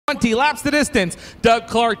20 laps the distance. Doug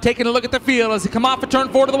Clark taking a look at the field as he come off a turn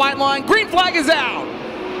 4 to the white line. Green flag is out.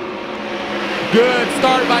 Good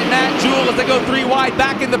start by Matt Jewell as they go 3 wide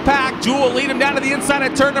back in the pack. Jewell lead him down to the inside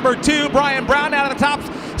at turn number 2. Brian Brown out of the top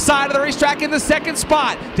side of the racetrack in the second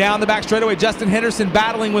spot. Down the back straightaway, Justin Henderson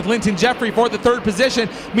battling with Linton Jeffrey for the 3rd position.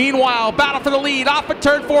 Meanwhile, battle for the lead off of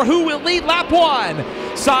turn 4. Who will lead lap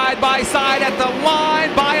 1? Side by side at the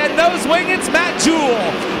line by a nose wing, it's Matt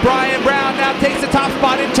Jewell. Brian Brown now takes the top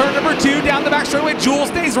spot in turn number 2. Down the back straightaway, Jewell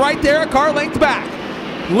stays right there, a car length back.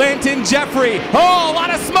 Linton Jeffrey, a lot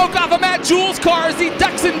of smoke off of Matt Jewell's car as he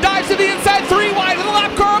ducks and dives to the inside, 3 wide of the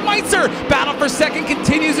lap car of Meitzer. Battle for second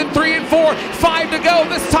continues in 3 and 4, 5 to go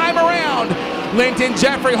this time around. Linton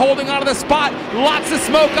Jeffrey holding onto the spot, lots of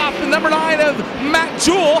smoke off the number 9 of Matt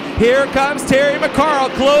Jewell. Here comes Terry McCarl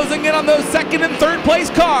closing in on those 2nd and 3rd place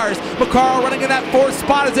cars. McCarl running in that 4th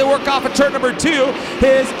spot as they work off of turn number 2.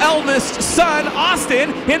 His eldest son,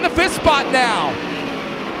 Austin, in the 5th spot now.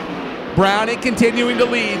 Browning continuing to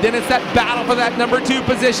lead. Then it's that battle for that number 2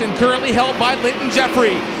 position, currently held by Linton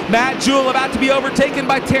Jeffrey. Matt Jewell about to be overtaken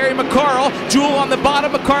by Terry McCarl. Jewell on the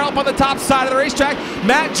bottom, McCarl up on the top side of the racetrack.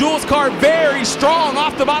 Matt Jewell's car very strong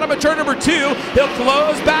off the bottom of turn number 2. He'll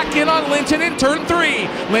close back in on Linton in turn 3.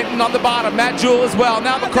 Linton on the bottom, Matt Jewell as well.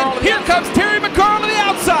 Now McCarl. Here comes Terry McCarl to the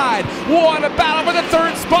outside. What a battle for the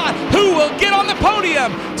 3rd spot. Who will get on the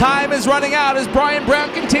podium? Time is running out as Brian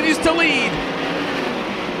Brown continues to lead.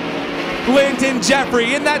 Linton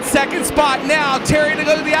Jeffrey in that 2nd spot. Now Terry to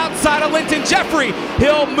go to the outside of Linton Jeffrey.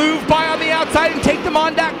 He'll move by on the outside and take the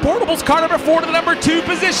Mondak Portables car number 4 to the number 2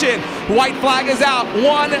 position. White flag is out. 1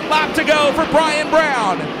 lap to go for Brian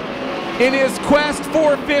Brown. In his quest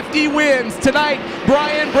for 50 wins tonight,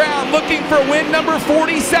 Brian Brown looking for win number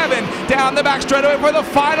 47. Down the back straightaway for the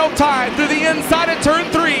final time through the inside of turn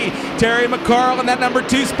 3. Terry McCarl in that number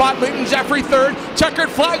 2 spot. Linton Jeffrey 3rd. Checkered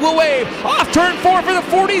flag will wave. Off turn 4 for the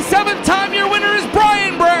 47th time.